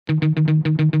Fellow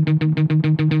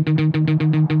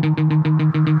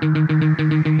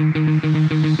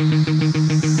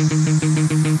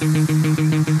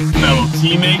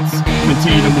teammates,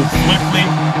 continue to move swiftly.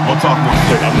 We'll talk more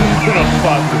soon. I'm going to put on the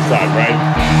positive side, right?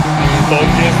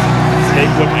 Focus, take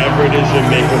whatever it is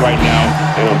you're making right now,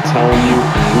 and I'm telling you,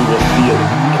 we will see a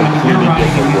completely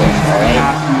different world, all right?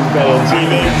 Fellow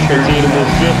teammates, continue to move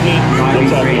swiftly.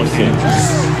 We'll talk more soon.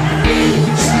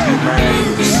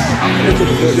 Come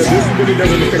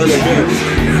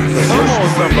on,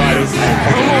 somebody.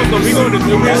 Come on, so we're going to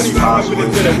do really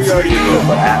confident that we already do.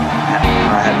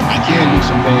 I can do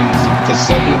some things to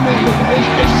supplement what the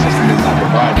education system is not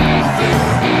providing.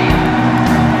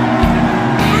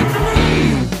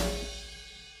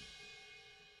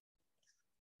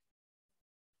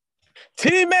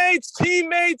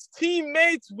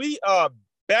 Teammates, we are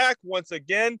back once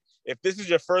again. If this is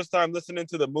your first time listening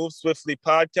to the Move Swiftly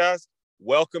podcast,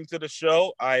 welcome to the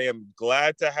show. I am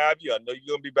glad to have you. I know you're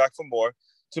going to be back for more.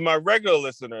 To my regular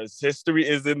listeners, history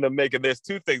is in the making. There's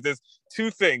two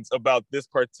things about this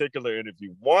particular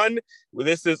interview. One,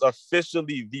 this is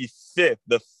officially the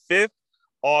fifth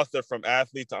author from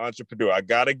athlete to entrepreneur. I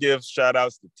got to give shout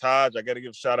outs to Taj. I got to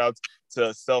give shout outs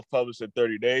to Self-Published in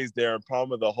 30 Days, Darren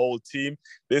Palmer, the whole team.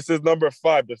 This is number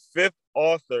 5, the fifth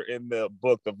author in the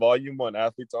book, the volume 1,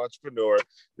 Athlete to Entrepreneur.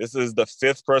 This is the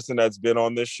fifth person that's been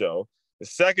on this show. The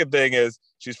second thing is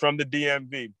she's from the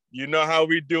DMV. You know how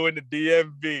we do in the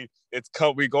DMV.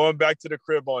 We're going back to the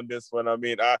crib on this one. I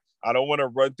mean, I don't want to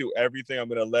run through everything. I'm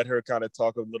going to let her kind of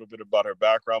talk a little bit about her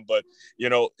background. But, you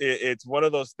know, it's one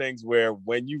of those things where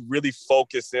when you really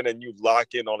focus in and you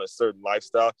lock in on a certain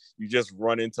lifestyle, you just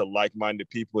run into like-minded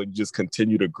people and just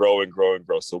continue to grow and grow and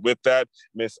grow. So with that,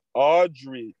 Miss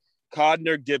Audrey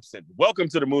Codner Gibson, welcome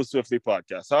to the Move Swiftly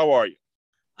podcast. How are you?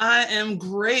 I am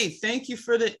great. Thank you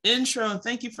for the intro and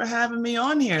thank you for having me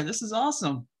on here. This is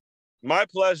awesome. My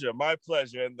pleasure.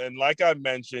 And like I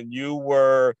mentioned,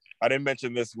 I didn't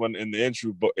mention this one in the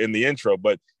intro,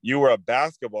 but you were a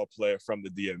basketball player from the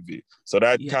DMV. So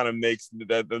that kind of makes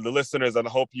the listeners, and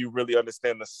I hope you really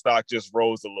understand, the stock just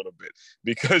rose a little bit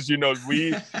because, you know,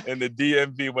 we in the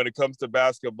DMV, when it comes to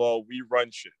basketball, we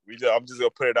run shit. I'm just going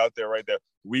to put it out there right there.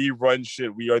 We run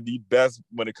shit. We are the best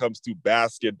when it comes to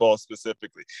basketball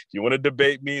specifically. If you want to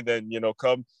debate me, then, you know,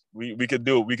 come. We could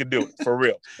do it. We could do it for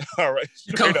real. All right.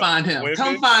 Come find him.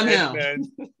 And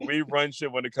we run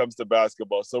shit when it comes to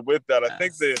basketball. So with that, I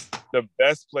think the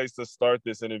best place to start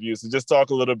this interview is to just talk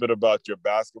a little bit about your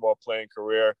basketball playing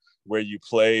career, where you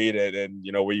played and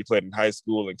you know, where you played in high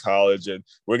school and college. And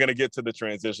we're going to get to the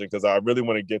transition because I really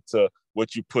want to get to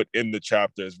what you put in the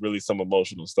chapter is really some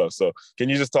emotional stuff. So can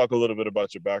you just talk a little bit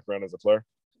about your background as a player?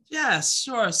 Yeah,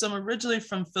 sure. So I'm originally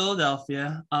from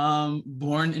Philadelphia,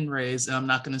 born and raised, and I'm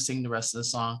not going to sing the rest of the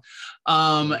song.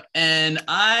 And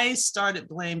I started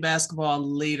playing basketball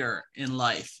later in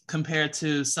life compared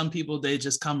to some people. They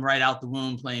just come right out the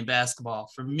womb playing basketball.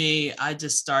 For me, I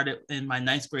just started in my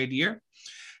 9th grade year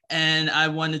and I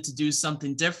wanted to do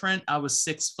something different. I was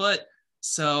 6 foot.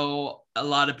 So a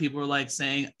lot of people were like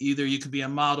saying either you could be a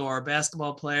model or a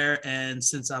basketball player. And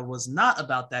since I was not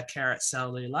about that carrot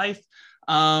salary life,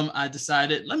 I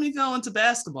decided, let me go into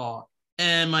basketball.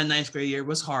 And my 9th grade year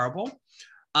was horrible.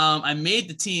 I made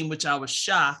the team, which I was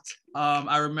shocked.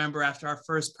 I remember after our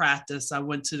first practice, I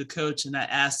went to the coach and I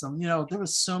asked him, you know, there were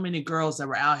so many girls that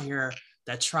were out here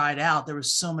that tried out. They were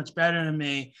so much better than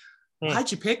me. Why'd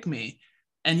you pick me?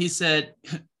 And he said,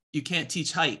 you can't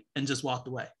teach height, and just walked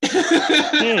away.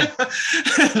 And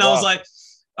I was like,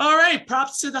 all right,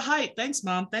 props to the height. Thanks,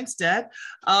 Mom. Thanks, Dad.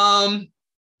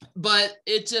 But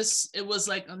it was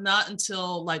like not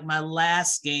until like my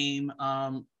last game,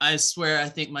 I swear, I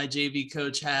think my JV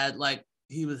coach had like,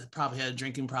 probably had a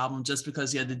drinking problem just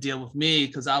because he had to deal with me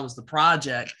because I was the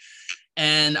project.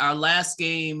 And our last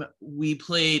game we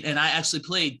played, and I actually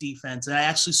played defense and I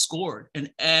actually scored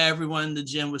and everyone in the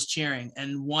gym was cheering.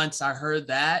 And once I heard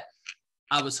that,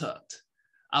 I was hooked.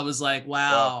 I was like,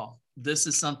 wow, this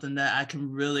is something that I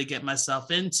can really get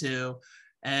myself into.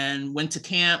 And went to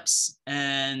camps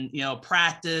and, you know,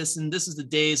 practice. And this is the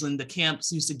days when the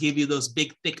camps used to give you those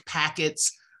big, thick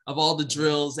packets of all the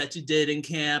drills that you did in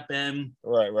camp. And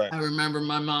I remember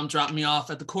my mom dropped me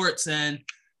off at the courts and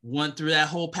went through that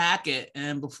whole packet.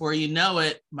 And before you know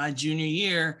it, my junior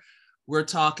year, we're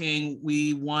talking,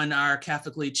 we won our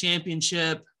Catholic League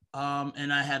championship.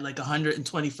 And I had like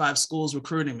 125 schools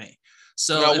recruiting me.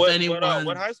 So now,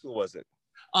 what high school was it?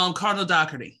 Cardinal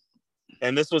Doherty.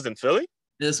 And this was in Philly?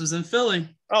 This was in Philly.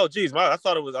 Oh, geez, I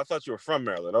thought you were from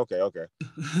Maryland. Okay.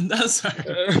 That's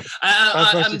right.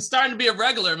 I'm starting to be a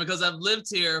regular because I've lived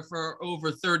here for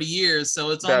over 30 years.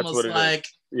 So it's That's almost what it like,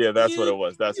 is. Yeah, that's what it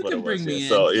was. That's what it was. Bring me in.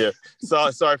 So yeah.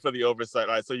 So sorry for the oversight.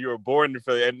 All right. So you were born in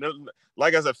Philly, and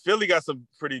like I said, Philly got some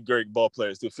pretty great ball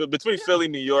players too. Between Philly,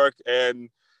 New York, and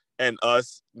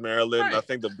us, Maryland, right. I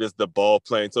think the ball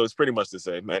playing. So it's pretty much the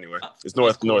same. Anyway, it's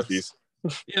northeast.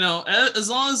 You know,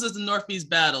 as long as it's the Northeast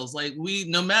battles, like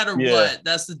no matter what,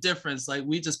 that's the difference. Like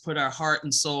we just put our heart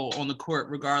and soul on the court,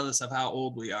 regardless of how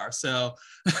old we are. So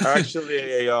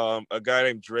actually, a guy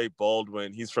named Dre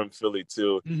Baldwin, he's from Philly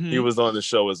too. Mm-hmm. He was on the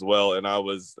show as well, and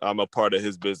I'm a part of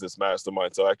his business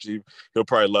mastermind. So actually, he'll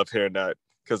probably love hearing that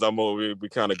because we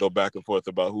kind of go back and forth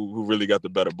about who really got the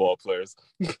better ball players.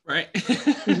 Right.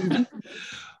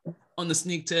 On the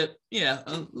sneak tip,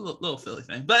 a little Philly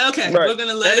thing, but okay, right. We're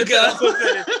gonna let it go.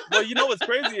 Well, you know what's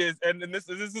crazy is, and this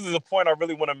is a point I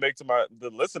really want to make to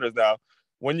the listeners now.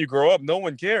 When you grow up, no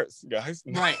one cares, guys.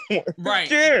 Right. Right.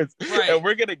 Cares. Right. And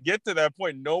we're gonna get to that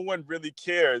point. No one really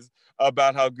cares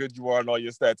about how good you are and all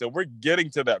your stats, and we're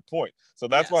getting to that point. So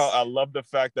that's why I love the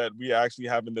fact that we actually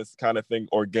having this kind of thing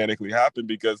organically happen,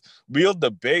 because we'll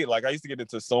debate. Like I used to get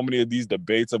into so many of these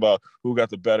debates about who got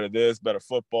the better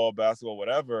football, basketball,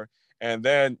 whatever. And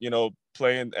then,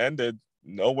 playing ended,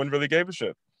 no one really gave a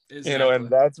shit. Exactly.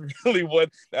 And that's really what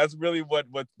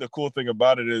the cool thing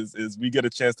about it is we get a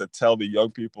chance to tell the young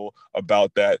people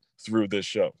about that through this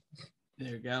show.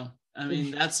 There you go. I mean,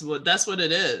 that's what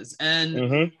it is.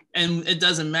 And and it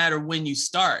doesn't matter when you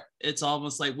start. It's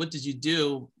almost like, what did you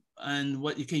do and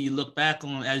what can you look back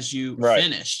on as you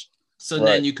finish? So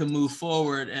then you can move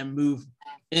forward and move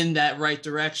in that right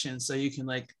direction so you can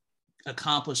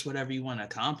accomplish whatever you want to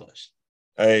accomplish.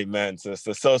 Amen,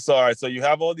 sister. So sorry. So you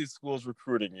have all these schools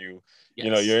recruiting you.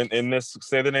 Yes. You're in this.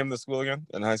 Say the name of the school again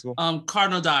in high school.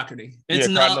 Cardinal Doherty. It's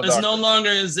no longer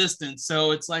in existence,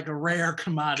 so it's like a rare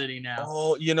commodity now.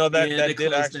 Oh, that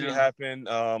did actually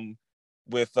happen.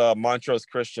 With Montrose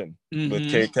Christian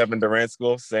with Kevin Durant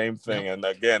school, same thing. Yep. And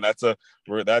again,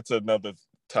 that's another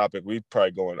topic. We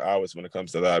probably go on hours when it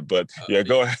comes to that, but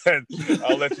go ahead.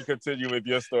 I'll let you continue with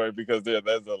your story because there's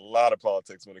a lot of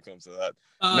politics when it comes to that.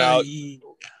 Now,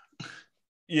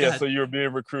 so you're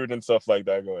being recruited and stuff like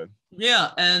that. Go ahead.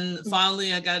 Yeah, and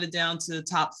finally I got it down to the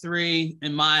top 3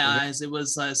 in my eyes. It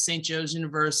was St. Joe's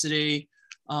University,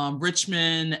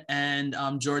 Richmond, and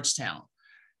Georgetown.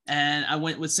 And I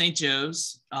went with St.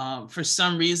 Joe's. For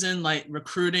some reason, like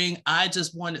recruiting, I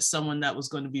just wanted someone that was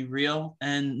going to be real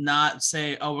and not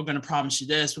say, oh, we're going to promise you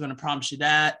this, we're going to promise you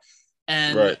that.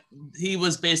 And he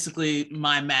was basically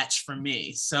my match for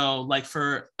me. So like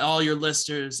for all your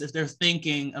listeners, if they're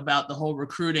thinking about the whole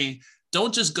recruiting,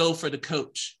 don't just go for the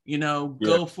coach,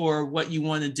 go for what you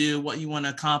want to do, what you want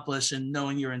to accomplish, and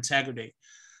knowing your integrity.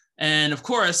 And of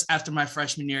course, after my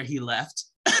freshman year, he left.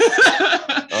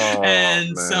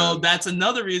 So that's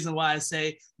another reason why I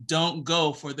say don't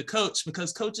go for the coach,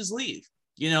 because coaches leave.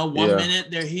 One minute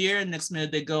they're here, next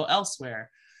minute they go elsewhere.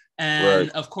 And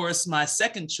of course, my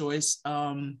second choice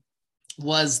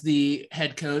was the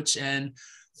head coach, and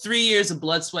 3 years of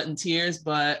blood, sweat, and tears.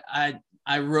 But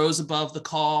I rose above the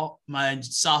call my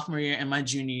sophomore year and my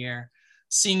junior year.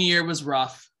 Senior year was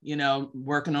rough,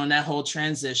 working on that whole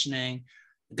transitioning.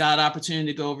 Got opportunity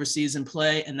to go overseas and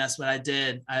play, and that's what I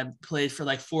did. I played for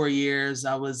 4 years.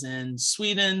 I was in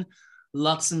Sweden,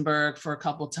 Luxembourg for a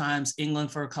couple times,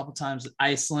 England for a couple times,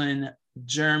 Iceland,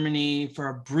 Germany for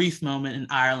a brief moment, and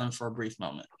Ireland for a brief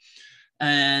moment.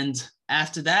 And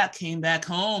after that, came back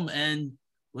home and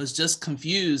was just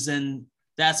confused. And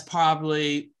that's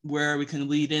probably where we can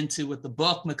lead into with the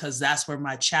book, because that's where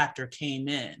my chapter came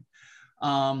in.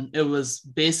 It was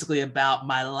basically about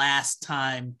my last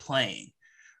time playing.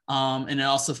 And it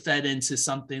also fed into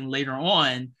something later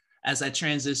on as I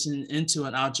transitioned into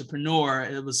an entrepreneur.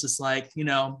 It was just like,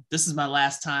 this is my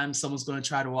last time someone's going to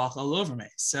try to walk all over me.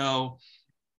 So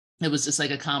it was just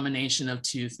like a combination of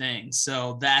two things.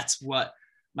 So that's what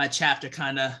my chapter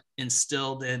kind of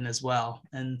instilled in as well.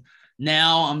 And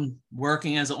now I'm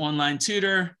working as an online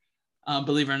tutor.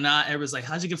 Believe it or not, everybody's like,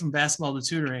 how'd you get from basketball to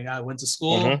tutoring? I went to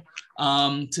school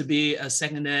to be a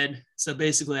second ed. So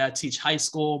basically I teach high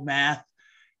school math,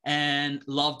 and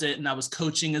loved it. And I was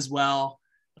coaching as well.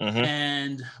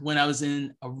 And when I was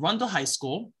in Arundel High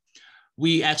School,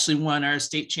 we actually won our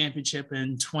state championship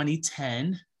in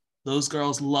 2010. Those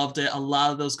girls loved it. A lot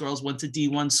of those girls went to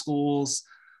D1 schools,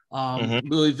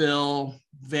 Louisville,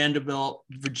 Vanderbilt,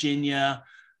 Virginia.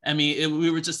 I mean,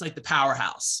 we were just like the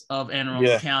powerhouse of Anne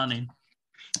Arundel County.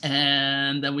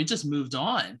 And then we just moved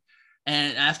on.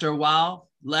 And after a while,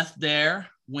 left there,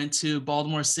 went to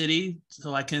Baltimore City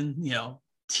so I can,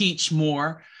 teach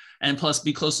more and plus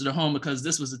be closer to home, because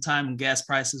this was a time when gas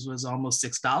prices was almost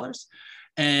 $6.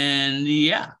 And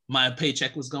yeah, my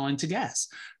paycheck was going to gas.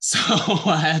 So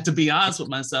I had to be honest with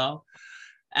myself.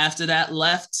 After that,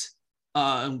 left,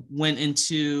 went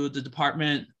into the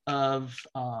Department of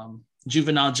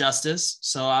Juvenile Justice.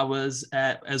 So I was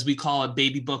at, as we call it,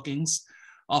 baby bookings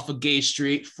off of Gay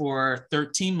Street for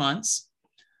 13 months.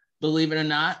 Believe it or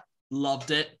not,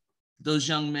 loved it. Those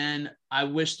young men, I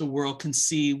wish the world can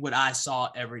see what I saw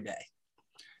every day.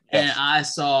 Yes. And I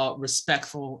saw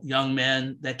respectful young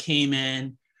men that came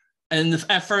in. And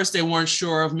at first they weren't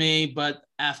sure of me, but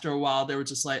after a while they were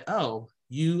just like, oh,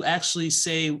 you actually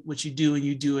say what you do and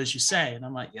you do as you say. And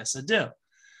I'm like, yes, I do.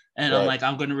 And I'm like,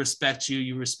 I'm going to respect you.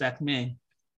 You respect me.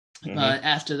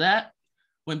 After that,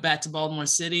 went back to Baltimore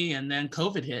City, and then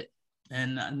COVID hit.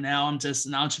 And now I'm just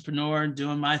an entrepreneur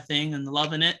doing my thing and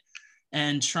loving it,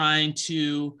 and trying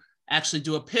to actually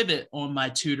do a pivot on my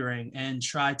tutoring and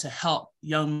try to help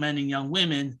young men and young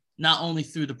women, not only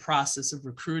through the process of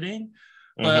recruiting,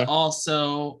 but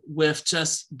also with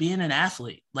just being an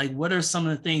athlete. Like, what are some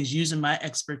of the things, using my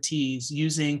expertise,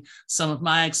 using some of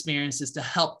my experiences to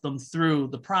help them through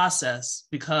the process,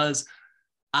 because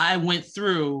I went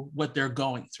through what they're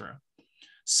going through.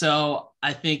 So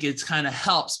I think it kind of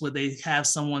helps when they have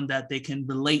someone that they can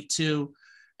relate to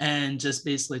and just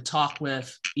basically talk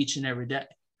with each and every day.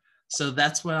 So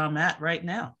that's where I'm at right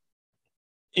now.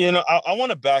 I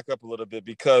want to back up a little bit,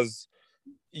 because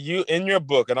you, in your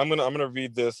book, and I'm gonna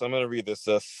read this.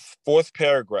 Fourth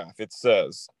paragraph. It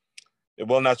says,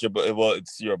 well, not your book. Well,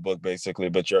 it's your book basically,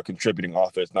 but you're a contributing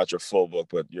author. It's not your full book,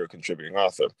 but you're a contributing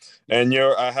author. And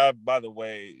by the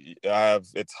way,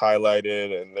 it's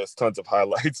highlighted, and there's tons of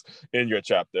highlights in your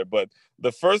chapter. But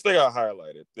the first thing I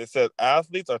highlighted, it said,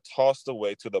 athletes are tossed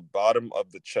away to the bottom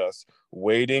of the chest,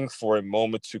 waiting for a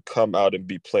moment to come out and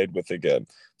be played with again.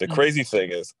 The crazy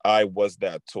thing is, I was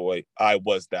that toy. I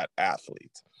was that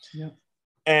athlete. Yeah.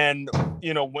 And,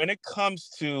 when it comes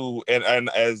to, and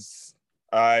as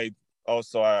I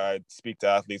speak to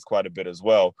athletes quite a bit as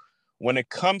well, when it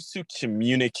comes to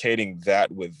communicating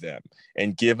that with them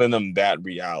and giving them that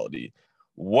reality,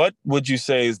 what would you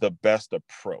say is the best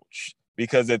approach?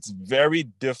 Because it's very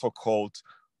difficult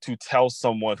to tell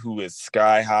someone who is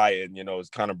sky high and, is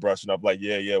kind of brushing up like,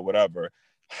 yeah, whatever.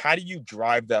 How do you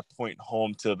drive that point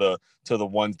home to the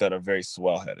ones that are very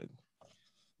swell-headed?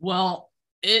 Well,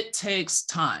 it takes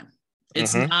time.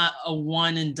 It's not a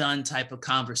one and done type of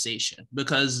conversation,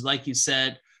 because like you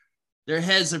said, their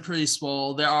heads are pretty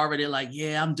swole. They're already like,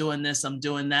 yeah, I'm doing this, I'm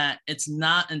doing that. It's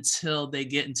not until they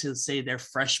get into, say, their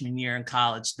freshman year in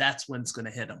college, that's when it's going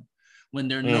to hit them, when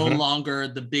they're no longer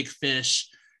the big fish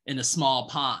in a small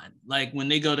pond. Like, when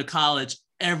they go to college,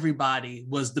 everybody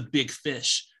was the big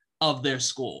fish of their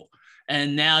school.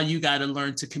 And now you got to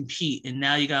learn to compete. And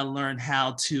now you got to learn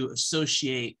how to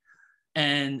associate.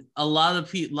 And a lot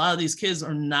of these kids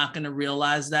are not going to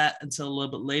realize that until a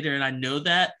little bit later. And I know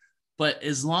that, but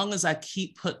as long as I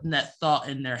keep putting that thought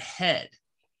in their head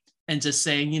and just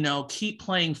saying, keep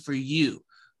playing for you,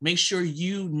 make sure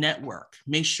you network,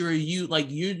 make sure you're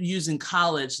using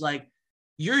college, like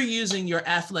you're using your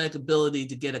athletic ability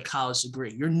to get a college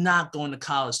degree. You're not going to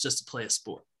college just to play a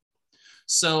sport.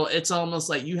 So it's almost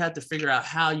like you have to figure out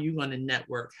how you're going to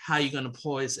network, how you're going to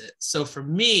poise it. So for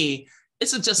me,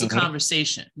 it's just a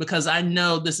conversation, because I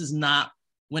know this is not,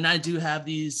 when I do have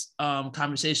these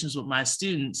conversations with my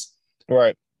students,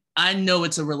 right? I know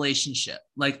it's a relationship.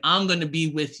 Like, I'm going to be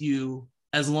with you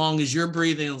as long as you're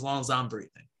breathing, as long as I'm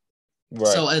breathing. Right.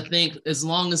 So I think as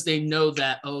long as they know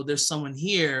that, oh, there's someone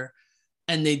here,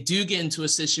 and they do get into a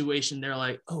situation, they're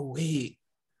like, oh, wait,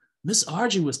 Miss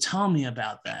Argy was telling me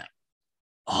about that.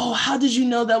 Oh, how did you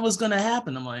know that was going to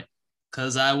happen? I'm like,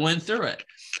 because I went through it.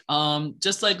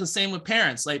 Just like the same with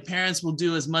parents. Like, parents will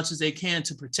do as much as they can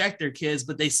to protect their kids,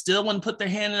 but they still want to put their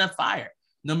hand in a fire.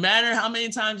 No matter how many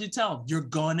times you tell them, you're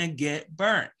going to get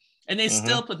burnt. And they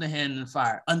still put their hand in the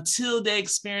fire until they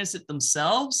experience it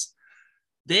themselves.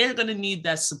 They're going to need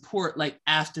that support, like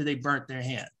after they burnt their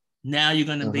hand. Now you're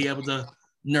going to be able to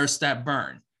nurse that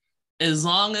burn. As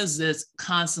long as it's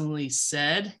constantly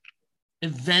said,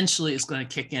 eventually it's going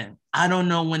to kick in. I don't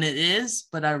know when it is,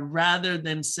 but I'd rather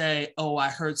them say, oh, I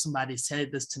heard somebody say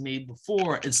this to me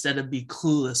before, instead of be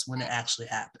clueless when it actually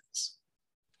happens.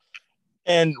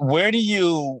 And where do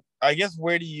you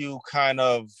kind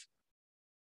of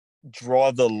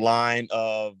draw the line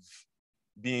of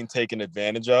being taken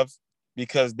advantage of?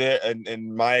 Because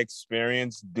in my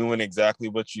experience, doing exactly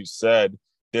what you said,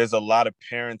 there's a lot of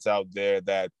parents out there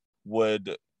that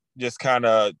would just kind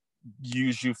of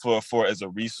use you for as a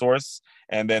resource,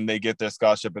 and then they get their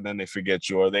scholarship and then they forget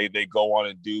you, or they go on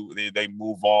and they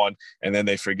move on and then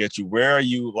they forget you. Where are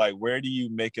you, like, where do you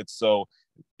make it so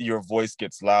your voice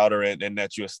gets louder, and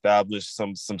that you establish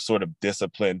some sort of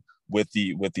discipline with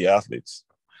the athletes?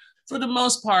 For the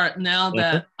most part, now Mm-hmm.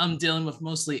 that I'm dealing with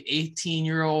mostly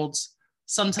 18-year-olds,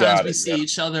 sometimes Got we it, see yeah.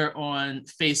 each other on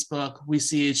Facebook, we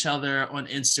see each other on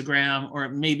Instagram, or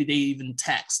maybe they even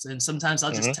text. And sometimes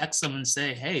I'll just text them and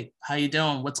say, hey, how you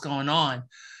doing? What's going on?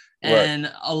 Right.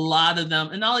 And a lot of them,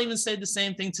 and I'll even say the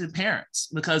same thing to parents,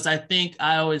 because I think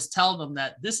I always tell them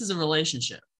that this is a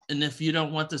relationship. And if you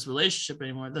don't want this relationship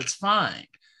anymore, that's fine.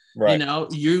 Right. You know,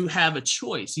 you have a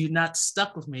choice. You're not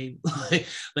stuck with me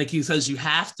like he says you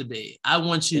have to be. I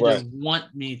want you Right. to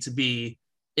want me to be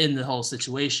in the whole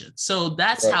situation. So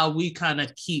that's Right. how we kind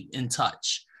of keep in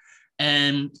touch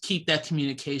and keep that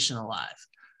communication alive.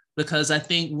 Because I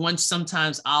think once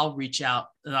sometimes I'll reach out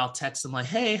and I'll text them like,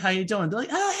 hey, how you doing? They're like,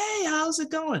 oh, hey, how's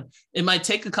it going? It might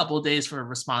take a couple of days for a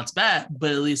response back,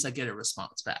 but at least I get a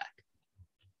response back.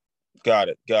 Got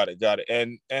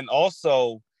it. And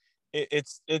also,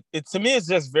 it's to me, it's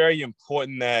just very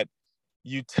important that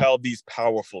you tell these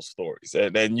powerful stories,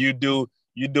 and you do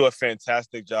a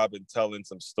fantastic job in telling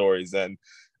some stories. And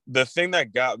the thing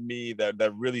that got me,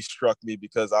 that really struck me,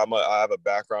 because I have a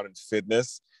background in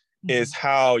fitness, is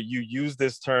how you use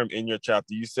this term in your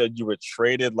chapter. You said you were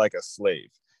traded like a slave.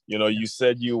 You know, you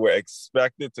said you were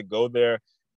expected to go there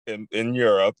in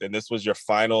Europe, and this was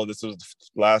the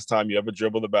last time you ever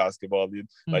dribbled the basketball.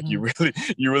 Like, you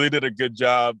really did a good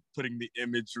job putting the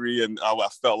imagery, and I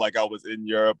felt like I was in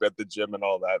Europe at the gym and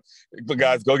all that. But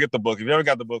guys, go get the book. If you haven't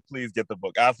got the book, please get the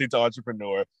book. Athlete to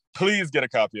Entrepreneur. Please get a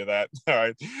copy of that. All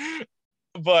right.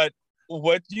 But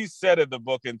what you said in the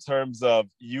book, in terms of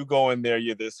you going there,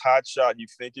 you're this hot shot, you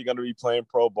think you're going to be playing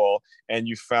pro ball, and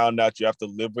you found out you have to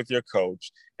live with your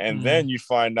coach, and then you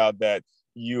find out that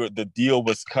the deal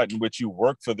was cut in which you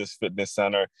work for this fitness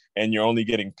center, and you're only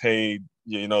getting paid,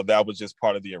 you know, that was just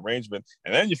part of the arrangement.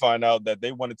 And then you find out that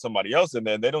they wanted somebody else, and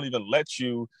then they didn't even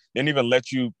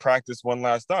let you practice one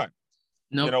last time.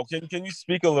 Nope. You know, can you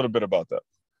speak a little bit about that?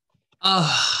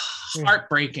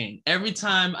 Heartbreaking. Every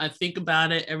time I think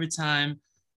about it, every time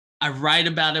I write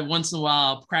about it, once in a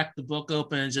while I'll crack the book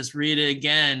open and just read it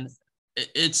again.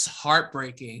 It's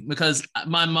heartbreaking, because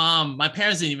my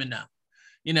parents didn't even know.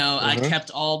 You know, I kept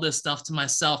all this stuff to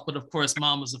myself, but of course,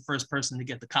 mom was the first person to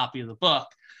get the copy of the book.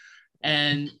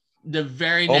 And the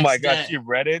very next day, oh my gosh, she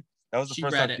read it? That was the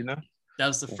first time she knew? That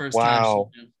was the first time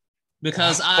she knew.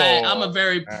 Because I'm a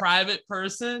very private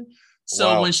person.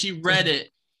 So when she read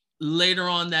it later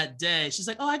on that day, she's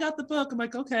like, oh, I got the book. I'm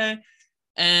like, okay.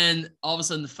 And all of a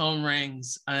sudden the phone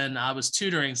rings, and I was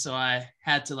tutoring, so I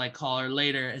had to like call her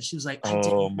later, and she was like, I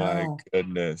didn't know.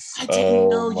 Goodness. I didn't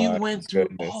know you went through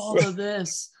all of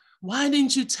this. Why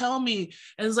didn't you tell me?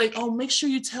 And it's like, oh, make sure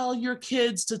you tell your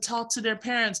kids to talk to their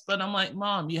parents. But I'm like,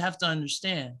 Mom, you have to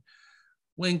understand,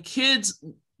 when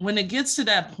it gets to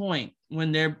that point,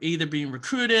 when they're either being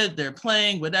recruited, they're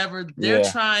playing, whatever, they're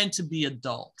trying to be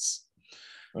adults.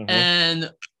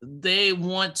 And they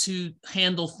want to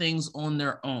handle things on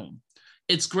their own.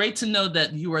 It's great to know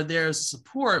that you are there as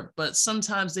support, but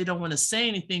sometimes they don't want to say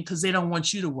anything because they don't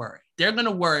want you to worry. They're going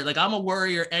to worry. Like, I'm a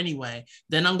worrier anyway.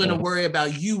 Then I'm going to worry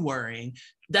about you worrying.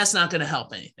 That's not going to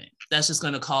help anything. That's just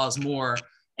going to cause more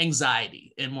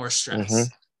anxiety and more stress.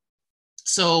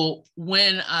 So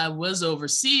when I was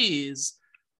overseas,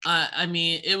 I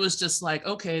mean, it was just like,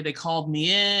 okay, they called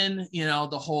me in, you know,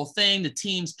 the whole thing, the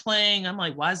team's playing. I'm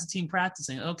like, why is the team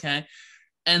practicing? Okay.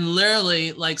 And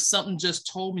literally, like, something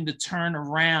just told me to turn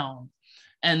around.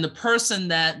 And the person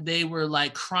that they were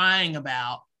like crying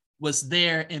about was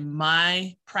there in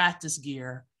my practice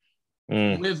gear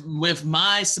with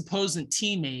my supposed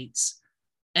teammates.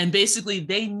 And basically,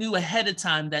 they knew ahead of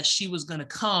time that she was going to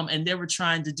come, and they were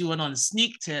trying to do it on a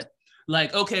sneak tip.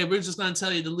 Like, okay, we're just going to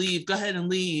tell you to leave. Go ahead and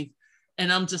leave.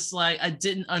 And I'm just like, I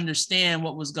didn't understand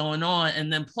what was going on.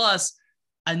 And then plus,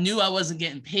 I knew I wasn't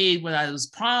getting paid what I was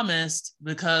promised,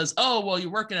 because, oh, well,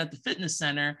 you're working at the fitness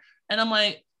center. And I'm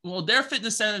like, well, their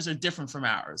fitness centers are different from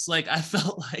ours. Like, I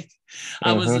felt like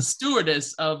I was a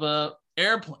stewardess of a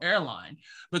airline,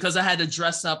 because I had to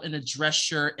dress up in a dress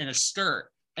shirt and a skirt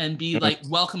and be like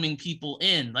welcoming people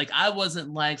in. Like, I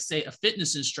wasn't like, say, a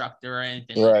fitness instructor or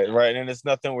anything. Right. And it's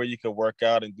nothing where you could work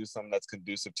out and do something that's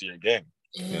conducive to your game.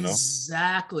 You know?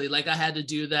 Exactly. Like, I had to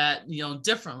do that, you know,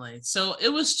 differently. So it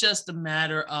was just a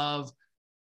matter of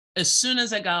as soon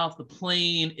as I got off the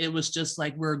plane, it was just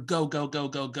like, we're go, go, go,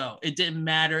 go, go. It didn't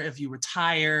matter if you were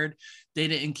tired. They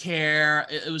didn't care.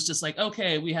 It was just like,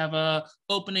 okay, we have a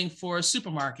opening for a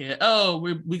supermarket. Oh,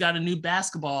 we got a new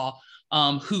basketball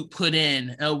hoop put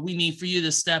in. Oh, we need for you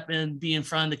to step in, be in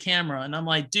front of the camera. And I'm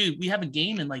like, dude, we have a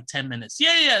game in like 10 minutes.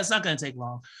 Yeah, it's not going to take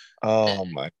long. Oh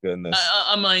my goodness.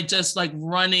 I'm like, just like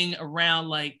running around,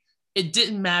 like, it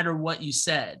didn't matter what you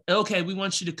said. Okay, we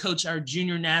want you to coach our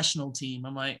junior national team.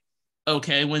 I'm like,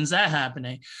 okay, when's that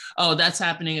happening? Oh, that's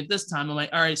happening at this time. I'm like,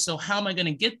 all right, so how am I going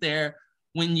to get there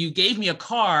when you gave me a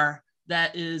car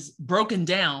that is broken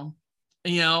down?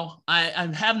 You know, I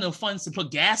have no funds to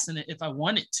put gas in it if I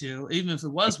wanted to, even if it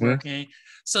was working.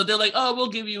 So they're like, oh, we'll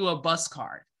give you a bus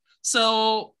card.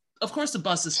 So of course the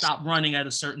buses stopped running at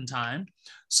a certain time.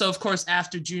 So of course,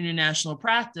 after junior national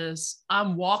practice,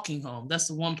 I'm walking home. That's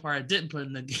the one part I didn't put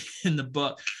in the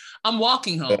book. I'm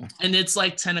walking home and it's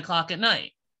like 10 o'clock at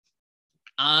night.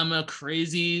 I'm a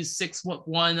crazy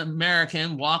 6'1"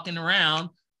 American walking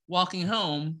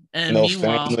home, and no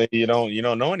meanwhile, family, you don't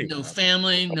know anyone. No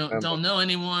family, don't know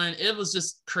anyone. It was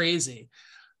just crazy.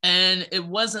 And it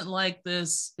wasn't like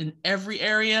this in every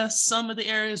area. Some of the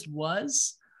areas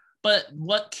was, but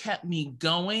what kept me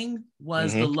going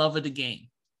was the love of the game.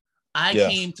 I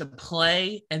came to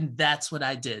play, and that's what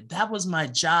I did. That was my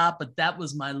job, but that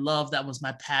was my love. That was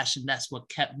my passion. That's what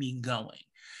kept me going,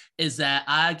 is that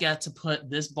I got to put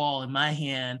this ball in my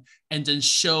hand and then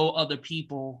show other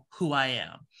people who I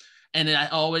am. And I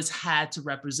always had to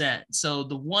represent. So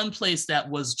the one place that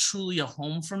was truly a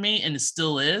home for me, and it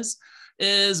still is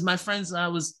my friends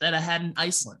that I had in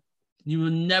Iceland. You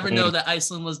would never know that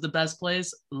Iceland was the best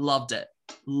place. Loved it.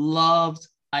 Loved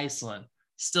Iceland.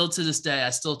 Still to this day, I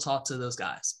still talk to those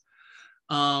guys.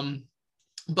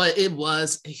 But it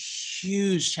was a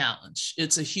huge challenge.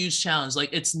 It's a huge challenge.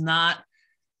 Like, it's not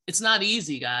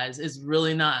easy, guys. It's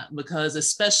really not, because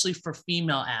especially for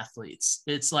female athletes,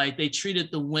 it's like they treated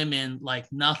the women like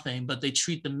nothing, but they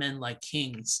treat the men like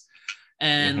kings.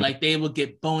 And like, they will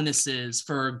get bonuses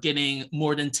for getting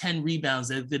more than 10 rebounds.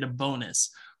 They'll get a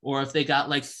bonus. Or if they got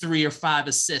like 3 or 5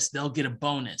 assists, they'll get a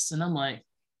bonus. And I'm like,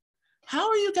 how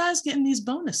are you guys getting these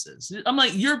bonuses? I'm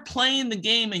like, you're playing the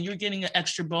game and you're getting an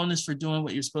extra bonus for doing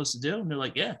what you're supposed to do. And they're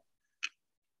like, yeah.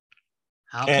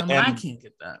 How come I can't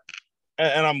get that?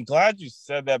 And I'm glad you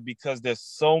said that, because there's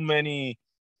so many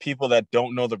people that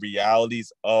don't know the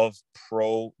realities of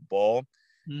pro ball.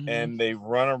 And they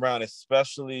run around,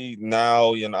 especially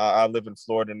now, you know, I live in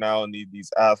Florida now, and these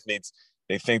athletes,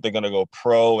 they think they're going to go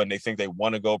pro, and they think they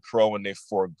want to go pro, and they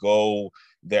forego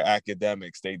their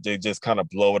academics. They just kind of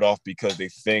blow it off because they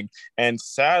think, and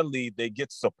sadly, they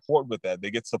get support with that.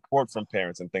 They get support from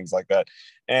parents and things like that.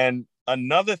 And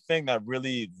another thing that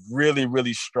really, really,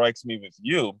 really strikes me with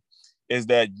you is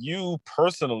that you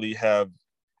personally have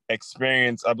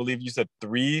experienced, I believe you said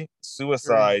 3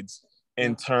 suicides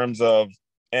in terms of,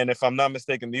 and if I'm not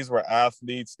mistaken, these were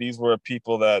athletes, these were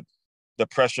people that the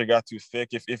pressure got too thick.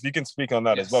 If you can speak on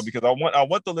that as well, because I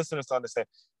want the listeners to understand,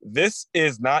 this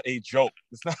is not a joke.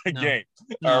 It's not a game.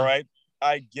 All right.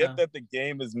 I get that the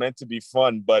game is meant to be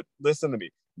fun, but listen to me.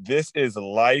 This is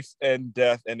life and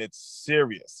death, and it's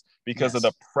serious because of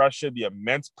the pressure, the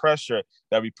immense pressure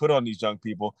that we put on these young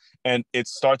people. And it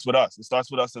starts with us. It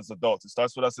starts with us as adults. It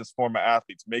starts with us as former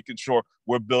athletes, making sure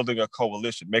we're building a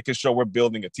coalition, making sure we're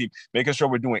building a team, making sure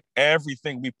we're doing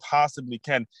everything we possibly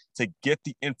can to get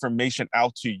the information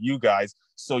out to you guys,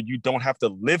 so you don't have to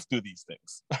live through these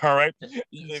things. All right.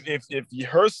 If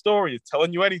her story is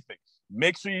telling you anything,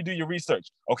 make sure you do your research.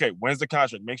 Okay, when's the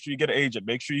contract? Make sure you get an agent.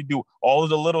 Make sure you do all of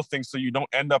the little things so you don't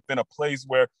end up in a place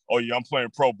where, oh yeah, I'm playing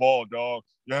pro ball, dog.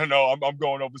 You know, I'm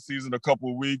going overseas in a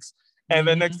couple of weeks. And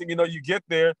then next thing you know, you get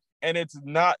there and it's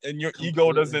not, and your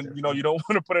ego doesn't, you know, you don't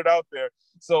want to put it out there.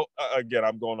 So again,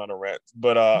 I'm going on a rant,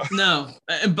 but no,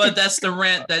 but that's the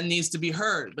rant that needs to be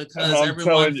heard, because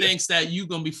everyone thinks that you're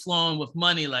going to be flowing with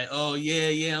money. Like, oh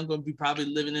yeah, I'm going to be probably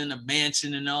living in a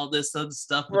mansion and all this other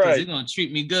stuff because you're going to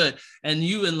treat me good. And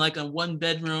you in like a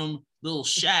 1-bedroom little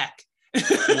shack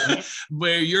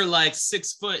where you're like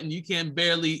 6 foot and you can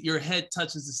barely, your head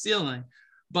touches the ceiling.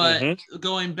 But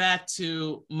going back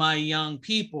to my young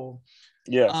people,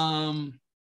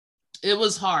 it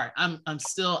was hard. I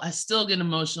still get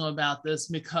emotional about this,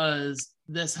 because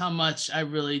that's how much I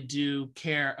really do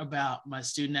care about my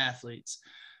student athletes.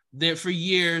 There for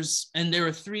years, and there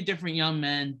were 3 different young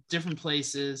men, different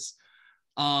places,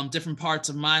 different parts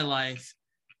of my life,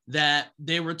 that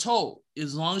they were told,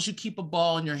 as long as you keep a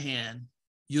ball in your hand,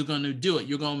 you're going to do it.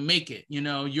 You're going to make it. You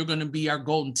know, you're going to be our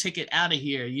golden ticket out of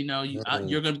here. You know,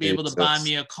 you're going to be able to buy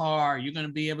me a car. You're going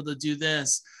to be able to do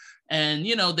this. And,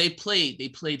 you know, they played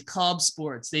club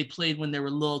sports. They played when they were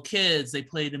little kids. They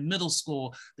played in middle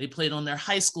school. They played on their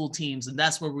high school teams. And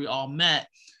that's where we all met.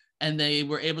 And they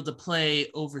were able to play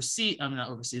overseas. I mean, not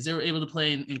overseas. They were able to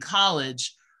play in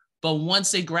college. But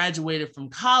once they graduated from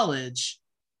college,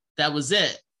 that was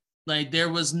it. Like, there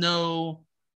was no,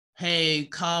 hey,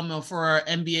 come for our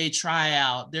NBA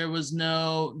tryout. There was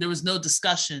no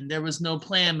discussion. There was no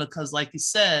plan, because like you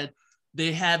said,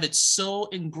 they have it so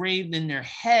engraved in their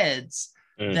heads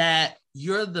that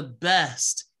you're the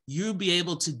best. You'll be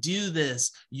able to do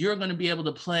this. You're going to be able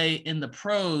to play in the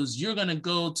pros. You're going to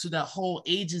go to that whole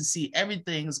agency.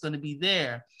 Everything is going to be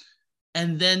there.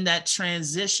 And then that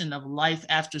transition of life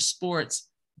after sports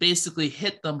basically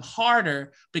hit them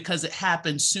harder because it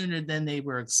happened sooner than they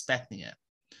were expecting it.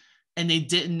 And they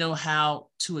didn't know how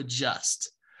to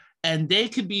adjust. And they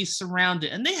could be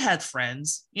surrounded, and they had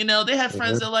friends, you know, they had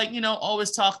friends that like, you know, always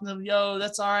talking to them, yo,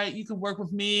 that's all right. You can work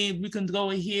with me. We can go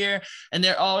here. And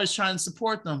they're always trying to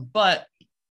support them. But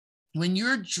when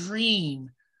your dream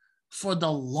for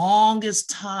the longest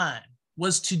time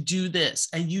was to do this,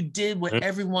 and you did what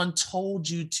everyone told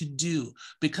you to do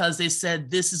because they said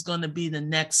this is going to be the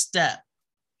next step,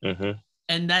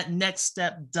 and that next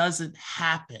step doesn't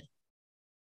happen,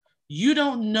 you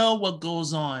don't know what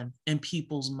goes on in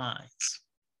people's minds.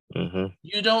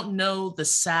 You don't know the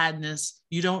sadness.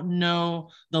 You don't know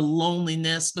the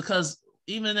loneliness, because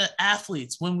even the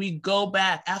athletes, when we go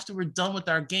back after we're done with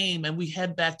our game and we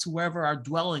head back to wherever our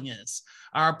dwelling is,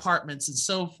 our apartments and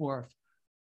so forth,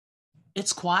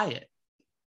 it's quiet.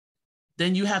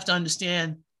 Then you have to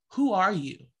understand, who are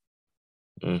you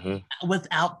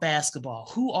without basketball?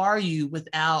 Who are you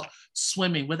without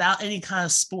swimming, without any kind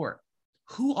of sport?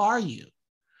 Who are you?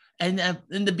 And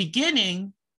in the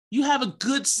beginning, you have a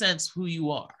good sense who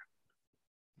you are.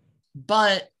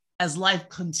 But as life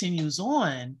continues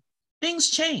on, things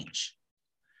change.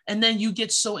 And then you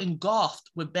get so engulfed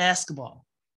with basketball,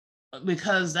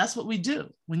 because that's what we do.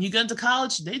 When you get into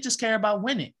college, they just care about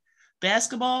winning.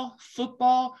 Basketball,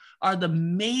 football are the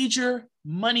major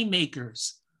money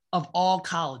makers of all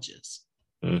colleges.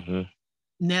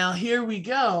 Now, here we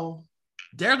go.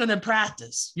 They're going to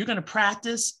practice. You're going to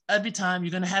practice every time.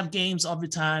 You're going to have games every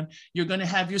time. You're going to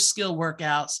have your skill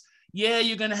workouts. Yeah,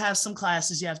 you're going to have some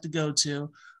classes you have to go to.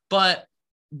 But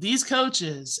these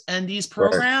coaches and these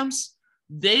programs,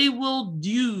 they will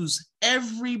use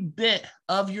every bit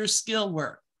of your skill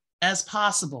work as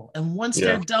possible. And once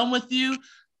they're done with you,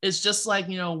 it's just like,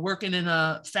 you know, working in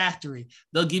a factory.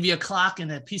 They'll give you a clock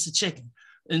and a piece of chicken.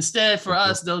 Instead, for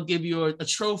us, they'll give you a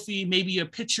trophy, maybe a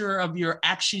picture of your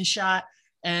action shot,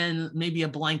 and maybe a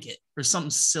blanket or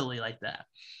something silly like that.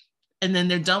 And then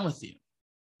they're done with you.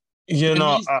 You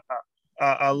know,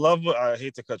 I love what, I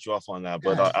hate to cut you off on that,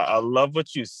 but I love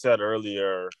what you said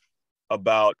earlier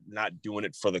about not doing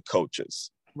it for the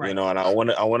coaches. You know, and I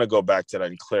want to go back to that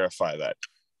and clarify that,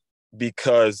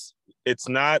 because it's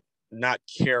not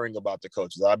caring about the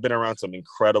coaches. I've been around some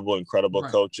incredible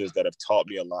coaches that have taught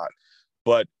me a lot.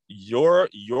 But your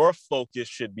focus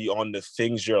should be on the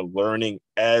things you're learning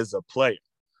as a player.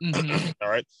 All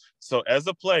right. So as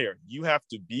a player, you have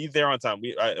to be there on time.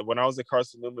 When I was at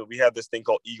Carson Newman, we had this thing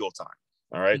called Eagle time.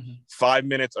 All right. 5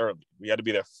 minutes early. We had to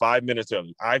be there 5 minutes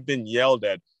early. I've been yelled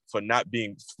at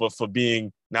for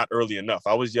being not early enough.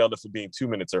 I was yelled at for being 2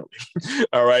 minutes early.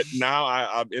 All right. Now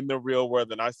I'm in the real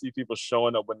world, and I see people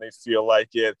showing up when they feel like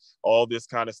it, all this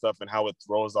kind of stuff, and how it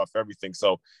throws off everything.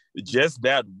 So just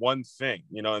that one thing,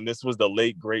 you know, and this was the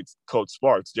late, great Coach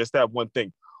Sparks, just that one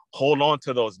thing. Hold on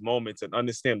to those moments and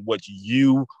understand what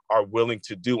you are willing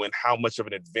to do and how much of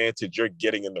an advantage you're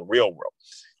getting in the real world.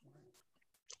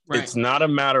 It's not a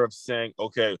matter of saying,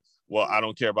 okay, well, I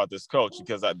don't care about this coach,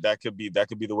 because that could be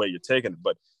the way you're taking it.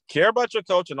 But care about your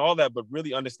coach and all that, but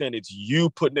really understand it's you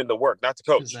putting in the work, not the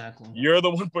coach. Exactly. You're the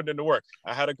one putting in the work.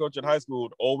 I had a coach in high school who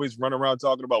would always run around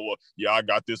talking about, well, yeah, I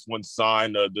got this one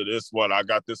signed to this one. I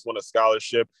got this one a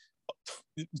scholarship.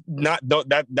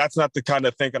 That's not the kind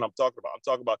of thinking I'm talking about. I'm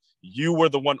talking about you were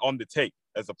the one on the tape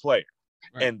as a player.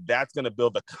 And that's going to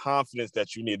build the confidence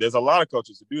that you need. There's a lot of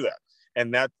coaches who do that.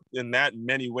 And that in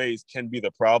many ways can be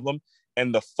the problem.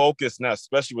 And the focus now,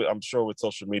 especially I'm sure with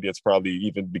social media, it's probably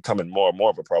even becoming more and more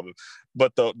of a problem.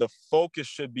 But the focus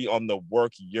should be on the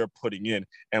work you're putting in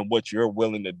and what you're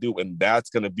willing to do. And that's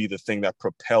going to be the thing that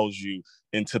propels you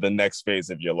into the next phase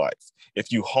of your life.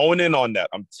 If you hone in on that,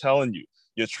 I'm telling you,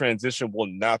 your transition will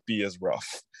not be as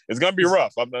rough. It's going to be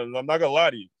rough. I'm not going to lie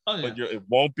to you. But it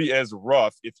won't be as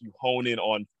rough if you hone in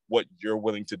on what you're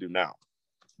willing to do now.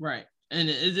 Right. And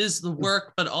it is the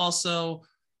work, but also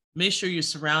make sure you're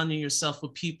surrounding yourself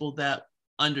with people that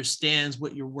understands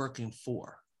what you're working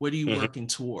for. What are you Mhm. working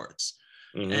towards?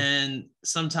 Mhm. And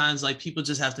sometimes like people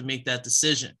just have to make that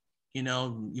decision. You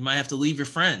know, you might have to leave your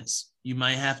friends. You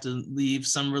might have to leave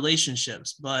some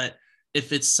relationships. But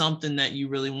if it's something that you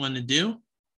really want to do,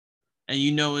 and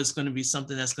you know it's going to be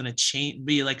something that's going to change,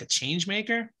 be like a change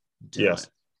maker, do Yes. it.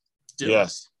 Do it.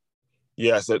 Yes.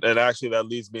 Yes, and actually that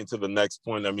leads me to the next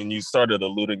point. I mean, you started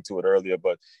alluding to it earlier,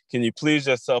 but can you please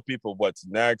just tell people what's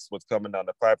next, what's coming down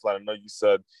the pipeline? I know you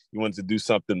said you wanted to do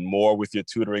something more with your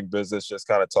tutoring business. Just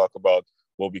kind of talk about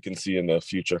what we can see in the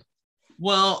future.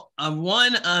 Well,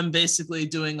 I'm basically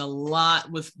doing a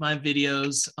lot with my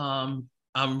videos.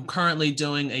 I'm currently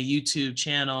doing a YouTube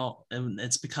channel, and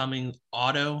it's becoming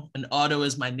Otto, and Otto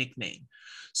is my nickname.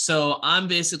 So I'm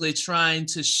basically trying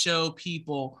to show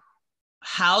people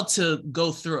how to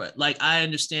go through it. Like I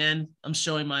understand, I'm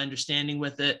showing my understanding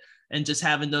with it, and just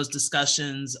having those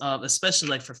discussions of, especially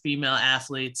like for female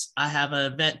athletes. I have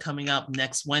an event coming up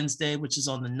next Wednesday, which is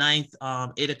on the 9th,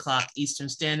 8 o'clock Eastern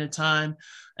Standard Time.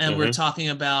 And we're talking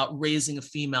about raising a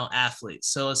female athlete.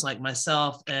 So it's like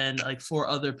myself and like 4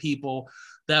 other people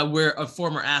that we're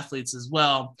former athletes as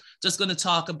well, just going to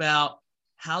talk about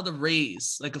how to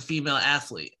raise like a female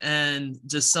athlete, and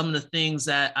just some of the things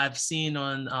that I've seen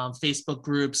on Facebook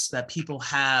groups that people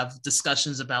have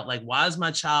discussions about, like, why is my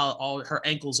child, all her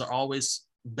ankles are always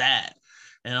bad?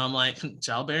 And I'm like,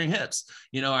 childbearing hips,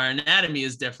 you know, our anatomy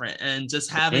is different. And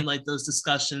just having like those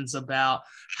discussions about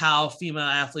how female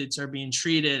athletes are being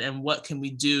treated and what can we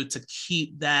do to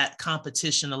keep that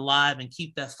competition alive and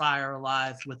keep that fire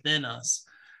alive within us.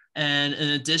 And in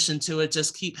addition to it,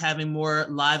 just keep having more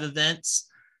live events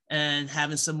and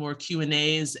having some more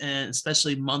Q&As, and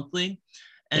especially monthly,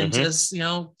 and just, you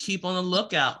know, keep on the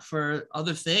lookout for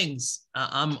other things.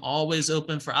 I'm always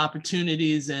open for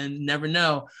opportunities, and never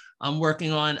know. I'm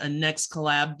working on a next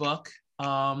collab book.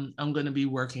 I'm going to be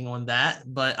working on that,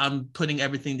 but I'm putting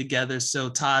everything together so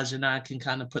Taj and I can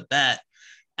kind of put that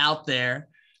out there,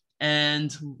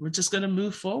 and we're just going to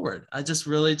move forward. I just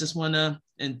really just want to,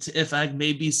 and if I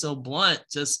may be so blunt,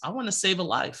 I want to save a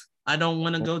life. I don't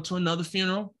want to go to another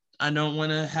funeral. I don't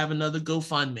want to have another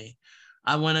GoFundMe.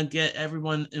 I want to get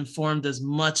everyone informed as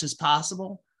much as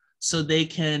possible so they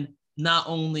can not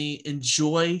only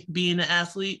enjoy being an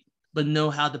athlete, but know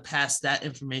how to pass that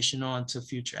information on to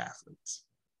future athletes.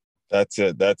 That's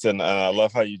it. That's it. And I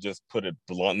love how you just put it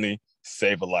bluntly,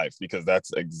 save a life, because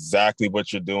that's exactly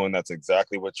what you're doing. That's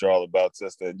exactly what you're all about,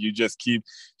 sister. And you just keep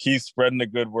spreading the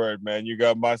good word, man. You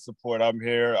got my support. I'm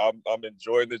here. I'm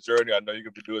enjoying the journey. I know you're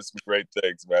gonna be doing some great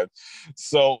things, man.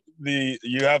 So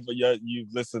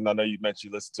you've listened. I know you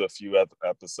mentioned you listened to a few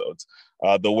episodes.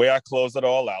 The way I close it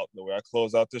all out, the way I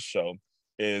close out the show,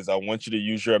 is I want you to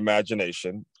use your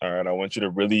imagination. All right. I want you to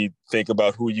really think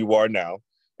about who you are now,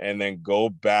 and then go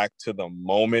back to the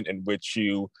moment in which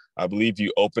I believe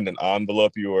you opened an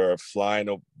envelope. You were flying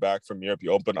back from Europe.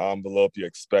 You opened an envelope. You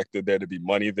expected there to be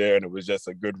money there, and it was just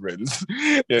a good riddance.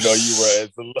 You know,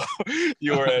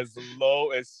 you were as low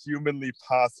as humanly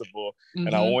possible.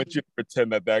 And I want you to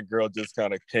pretend that girl just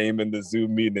kind of came in the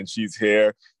Zoom meeting and she's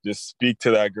here. Just speak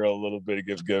to that girl a little bit,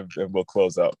 give, and we'll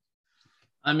close out.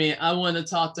 I mean, I want to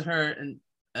talk to her, and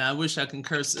I wish I can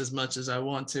curse as much as I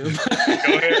want to. Go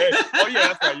ahead. Oh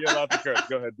yeah, that's right. You're allowed to curse.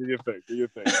 Go ahead. Do your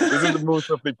thing. This is the Move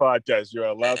Swiftly podcast. You're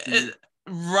allowed to.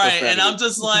 Right. And I'm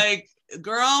just like,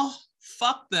 girl,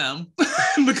 fuck them.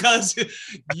 Because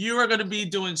you are going to be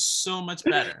doing so much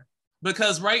better.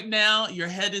 Because right now your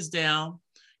head is down.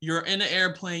 You're in an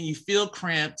airplane. You feel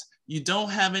cramped. You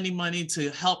don't have any money to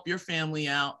help your family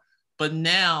out. But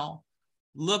now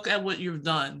look at what you've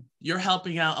done. You're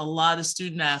helping out a lot of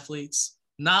student athletes,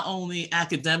 not only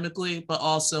academically, but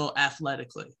also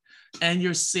athletically. And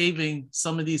you're saving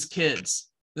some of these kids.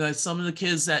 Like, some of the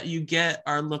kids that you get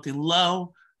are looking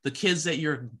low. The kids that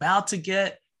you're about to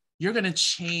get, you're going to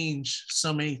change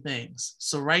so many things.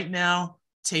 So right now,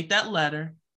 take that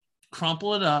letter,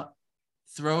 crumple it up,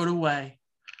 throw it away,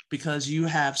 because you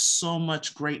have so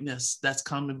much greatness that's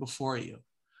coming before you.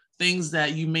 Things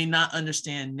that you may not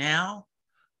understand now,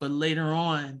 but later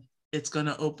on, it's going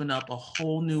to open up a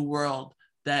whole new world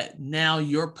that now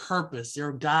your purpose,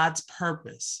 your God's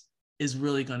purpose, is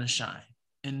really going to shine,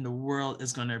 and the world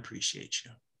is going to appreciate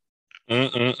you.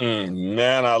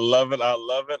 Man, I love it. I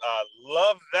love it. I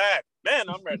love that. Man,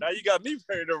 I'm ready. Now you got me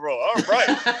ready to roll. All right.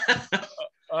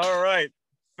 All right.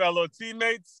 Fellow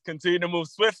teammates, continue to move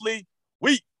swiftly.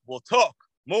 We will talk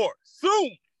more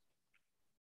soon.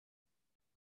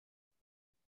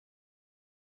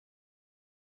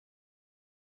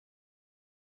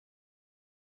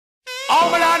 Oh,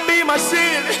 my Lord, be my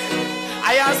shield.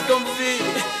 I ask them feed.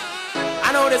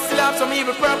 I know they still have some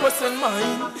evil purpose in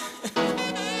mind.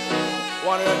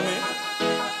 Wanna let me?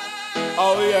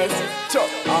 Oh yes,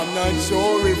 I'm not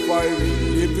sure if I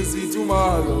will live to see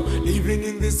tomorrow. Living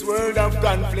in this world of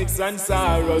conflicts and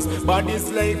sorrows. Bodies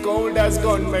lay cold as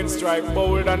gunmen strike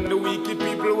bold, and the wicked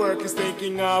people work is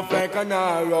taking off like an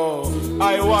arrow.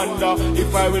 I wonder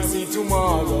if I will see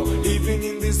tomorrow. Living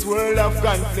in this world of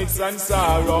conflicts and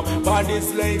sorrow.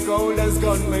 Bodies lay cold as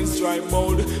gunmen strike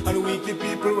bold, and wicked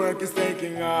people work is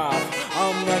taking off.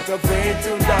 I'm not afraid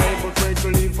to die, but afraid to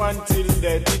live until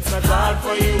death. It's not hard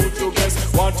for you to guess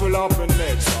what will happen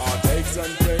next. Heartaches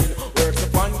and pain, works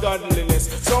upon godliness.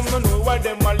 Some don't know why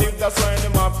them a live, that's why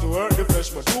them have to hurt the flesh.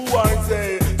 But who are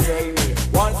they? Tell me.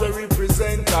 Once I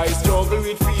represent, I struggle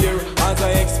with fear as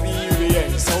I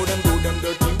experience. How them do them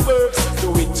dirty works,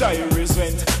 to which I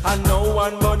resent. And no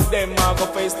one but them are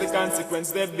gonna face the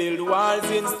consequence. They build walls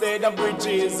instead of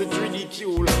bridges, it's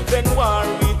ridicule. Then war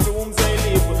with tombs they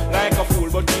live like a fool.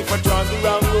 But if I try the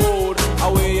wrong road,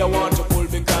 away I want to pull,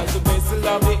 because the vessel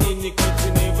of the iniquity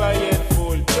never yet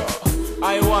full.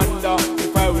 I wonder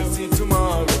if I will see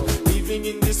tomorrow. Living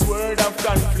in this world of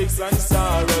conflicts and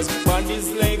sorrows. Bodies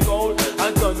lay cold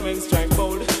and gunmen strike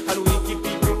bold, and wicked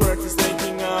people work is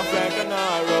taking off like an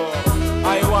arrow.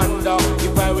 I wonder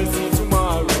if I will see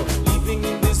tomorrow. Living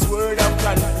in this world of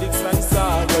conflicts and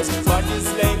sorrows.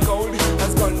 Bodies lay cold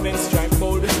as gunmen strike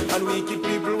bold, and wicked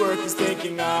people work is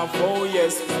taking off. Oh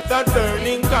yes, that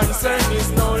burning concern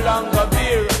is no longer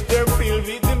there. They're filled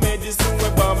with the medicine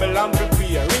where Babylon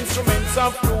prepare. Instruments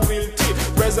of cruelty,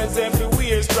 presence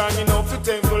everywhere, strong enough to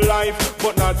temple life,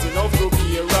 but not enough to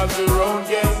care. As the road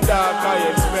gets dark, I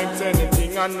expect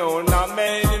anything. I know not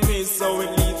many enemies, so it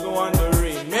leaves me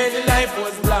wondering. Many life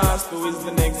was lost, who is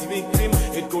the next victim?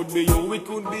 It could be you, it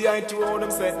could be I, to how them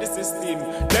set the system.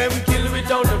 Them kill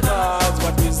without a cause,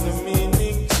 what is the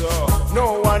meaning? So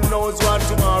no one knows what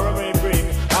tomorrow may bring.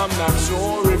 I'm not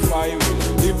sure if I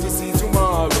will live to see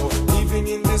tomorrow. Living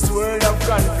in this world of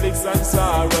conflicts and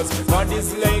sorrows.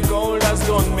 Bodies lay cold as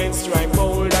gunmen strike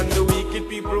bold, and the wicked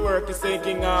people work is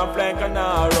taking off like an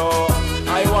arrow.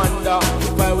 I wonder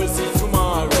if I will see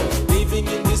tomorrow. Living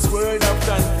in this world of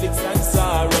conflicts and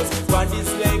sorrows.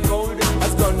 Bodies lay cold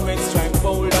as gunmen strike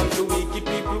bold, and the wicked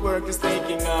people work is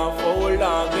taking off. Oh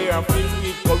Lord, they are filled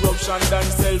with corruption and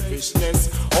selfishness,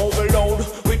 overload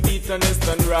with bitterness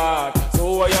and wrath.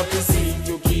 So I have to seek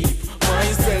to keep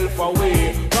myself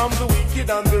away from the wicked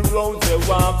and the road they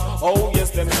walk. Oh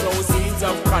yes, them sow seeds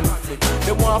of conflict.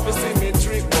 They want to see me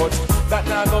trick, but that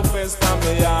not go first on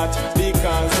my heart,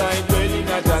 because I dwell in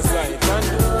at a sight and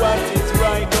do what is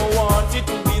right. Don't want it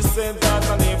to be said that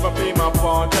I never pay my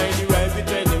part. I derive with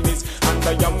enemies, and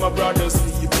I am my brother's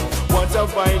keeper. What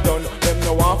have I done? Them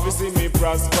no want to see me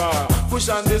prosper. Push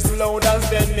on this load as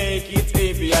they make it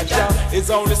heavy. A job is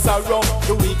only sorrow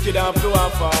the wicked have to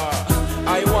offer.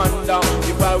 I wonder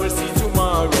if I will see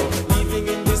tomorrow. Living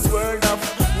in this world of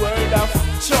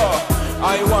sure.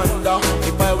 I wonder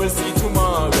if I will see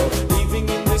tomorrow. Living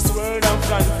in this world of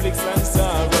conflicts and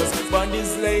sorrows.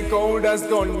 Bodies lay cold as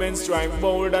gunmen strike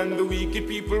bold, and the wicked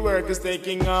people work is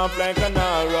taking off like an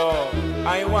arrow.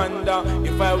 I wonder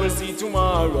if I will see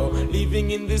tomorrow.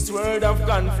 Living in this world of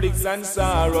conflicts and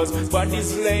sorrows.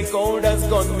 Bodies lay cold as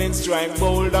gunmen strike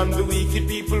bold, and the wicked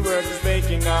people work is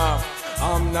taking off.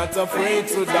 I'm not afraid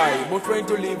to die, but afraid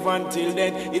to live until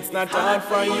then. It's not hard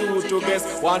for you to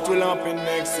guess what will happen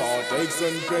next. Heartaches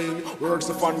and pain, works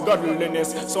of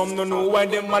ungodliness. Some don't know why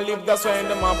them a live, that's why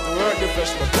them have to hurt the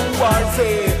flesh. But who are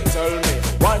they? Tell me.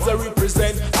 Once I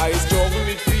represent, I struggle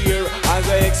with fear as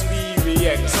I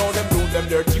experience. So them do them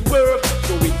dirty work,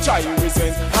 to which I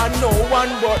resent. And no one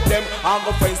but them, I'm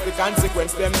gonna face the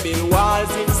consequence. Them build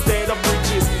walls instead of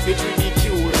bridges, it's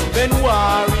ridicule. Then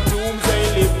war in tombs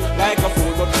they live like a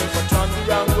fool, but people turn the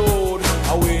wrong road.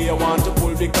 Away I want to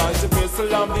pull, because the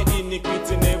vessel of the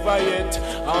iniquity never yet.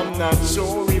 I'm not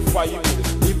sure if I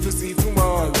will live to see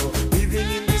tomorrow. Living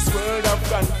in this world of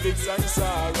conflicts and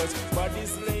sorrows.